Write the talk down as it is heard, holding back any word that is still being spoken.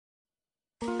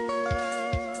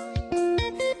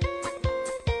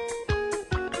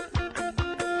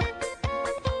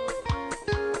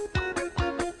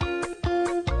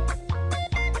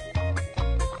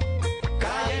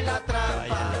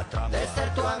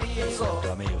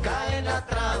amigo. Cae en la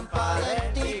trampa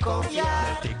de ti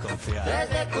confiar.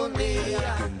 Desde que un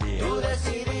día tú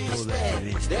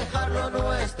decidiste dejar lo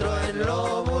nuestro en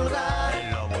lo vulgar.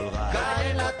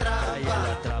 Cae en la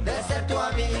trampa de ser tu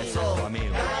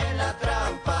amigo. Cae en la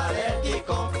trampa de ti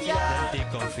confiar.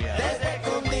 Desde que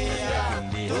un día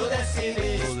tú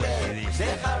decidiste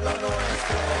dejar lo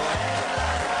nuestro en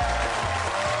la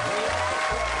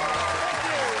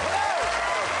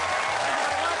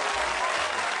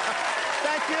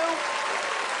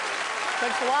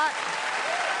Thanks a lot.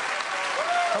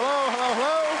 Hello, hello,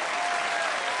 hello.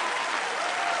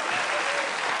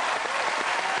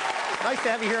 Nice to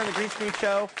have you here on the Green Screen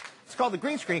Show. It's called the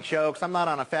Green Screen Show because I'm not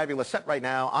on a fabulous set right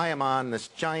now. I am on this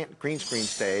giant green screen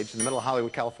stage in the middle of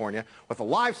Hollywood, California, with a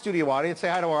live studio audience. Say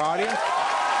hi to our audience.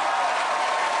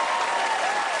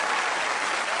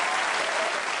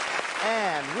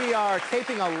 And we are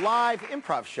taping a live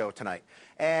improv show tonight.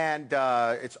 And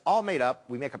it's all made up.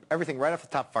 We make up everything right off the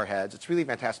top of our heads. It's really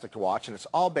fantastic to watch, and it's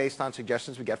all based on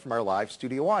suggestions we get from our live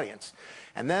studio audience.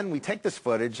 And then we take this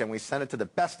footage and we send it to the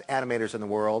best animators in the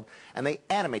world, and they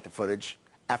animate the footage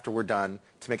after we're done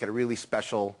to make it a really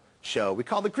special show. We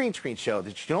call it the Green Screen Show that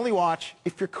you can only watch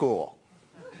if you're cool.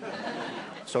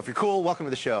 So if you're cool, welcome to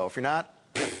the show. If you're not,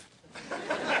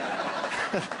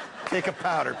 take a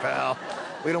powder, pal.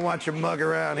 We don't want your mug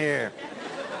around here.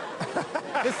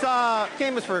 This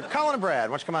game is for Colin and Brad.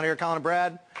 Why don't you come out here, Colin and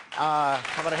Brad? How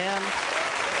about a hand?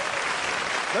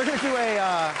 They're going to do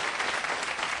a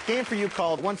game for you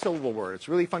called One Syllable Word. It's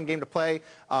a really fun game to play.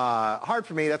 Hard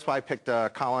for me. That's why I picked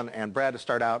Colin and Brad to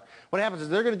start out. What happens is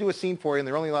they're going to do a scene for you, and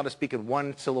they're only allowed to speak in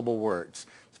one-syllable words.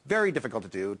 It's very difficult to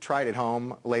do. Try it at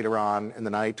home later on in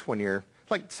the night when you're,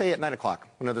 like, say at 9 o'clock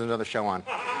when there's another show on.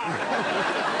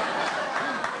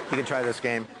 You can try this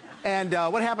game. And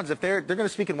what happens if they're going to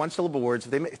speak in one-syllable words,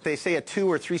 if they say a 2-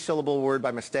 or 3-syllable word by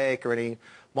mistake or any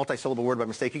multi-syllable word by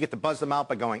mistake, you get to buzz them out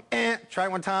by going, eh. Try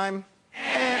it one time.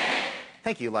 Eh.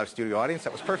 Thank you, live studio audience.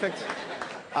 That was perfect.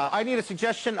 I need a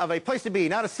suggestion of a place to be,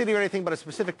 not a city or anything, but a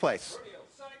specific place.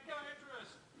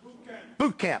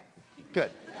 Boot camp.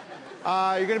 Good.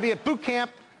 You're going to be at boot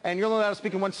camp, and you're only allowed to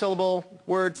speak in one-syllable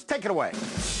words. Take it away.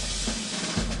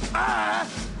 I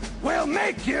will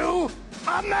make you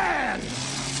a man.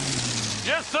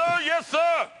 Yes, sir. Yes,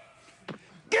 sir.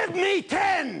 Give me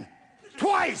 10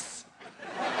 twice.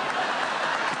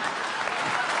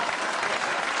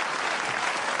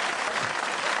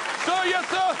 Sir, yes,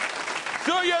 sir.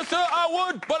 Sir, yes, sir, I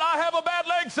would, but I have a bad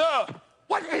leg, sir.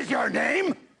 What is your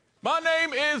name? My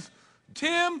name is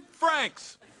Tim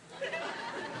Franks.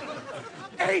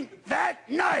 Ain't that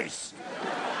nice?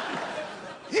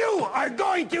 You are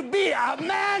going to be a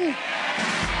man?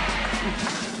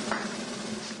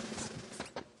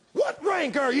 What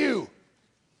rank are you?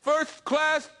 First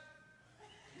class.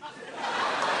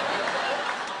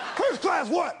 First class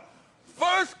what?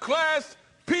 First class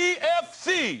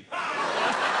PFC.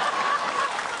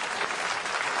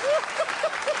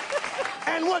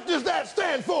 And what does that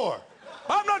stand for?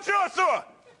 I'm not sure, sir.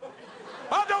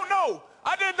 I don't know.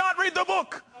 I did not read the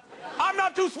book. I'm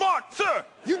not too smart, sir.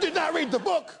 You did not read the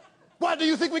book? Why do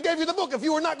you think we gave you the book if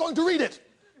you were not going to read it?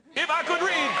 If I could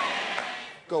read.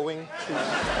 Going to...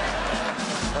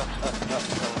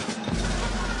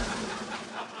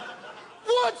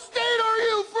 What state are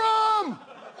you from?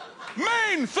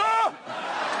 Maine, sir.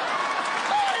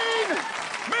 Maine!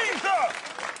 Maine, sir.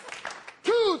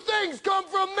 2 things come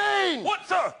from Maine. What,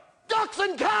 sir? Ducks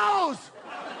and cows.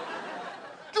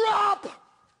 Drop.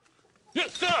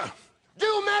 Yes, sir.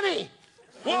 Do many.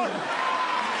 1,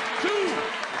 2,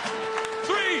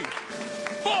 3,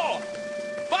 4,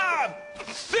 5,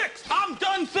 6. I'm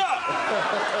done, sir.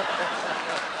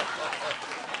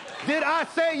 Did I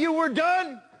say you were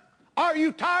done? Are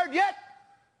you tired yet?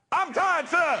 I'm tired,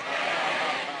 sir.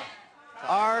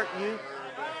 Are you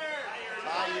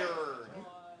Tired.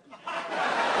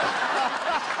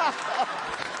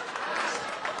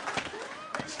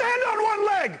 Stand on one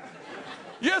leg.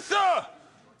 Yes, sir.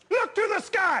 Look to the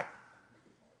sky.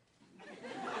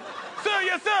 Sir,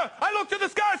 yes, sir. I look to the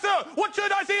sky, sir. What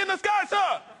should I see in the sky,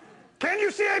 sir? Can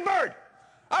you see a bird?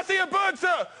 I see a bird,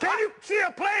 sir. Can you see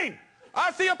a plane?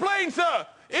 I see a plane, sir.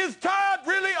 Is tired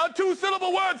really a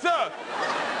 2-syllable word, sir?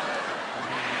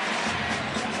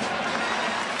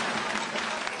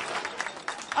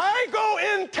 I go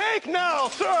intake now,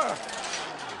 sir.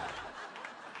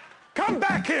 Come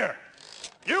back here.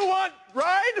 You want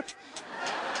ride?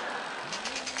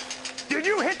 Did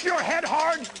you hit your head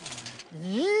hard?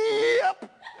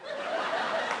 Yep.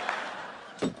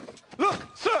 Look,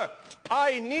 sir,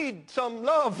 I need some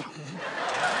love.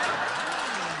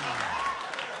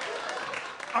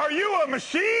 Are you a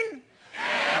machine? Oh!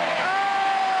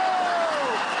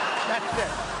 That's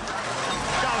it.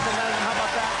 Jonathan Manningham, how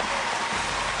about that?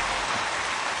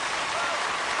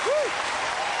 Woo!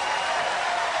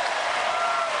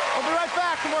 We'll be right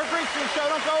back for more Grease in the Show.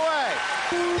 Don't go away.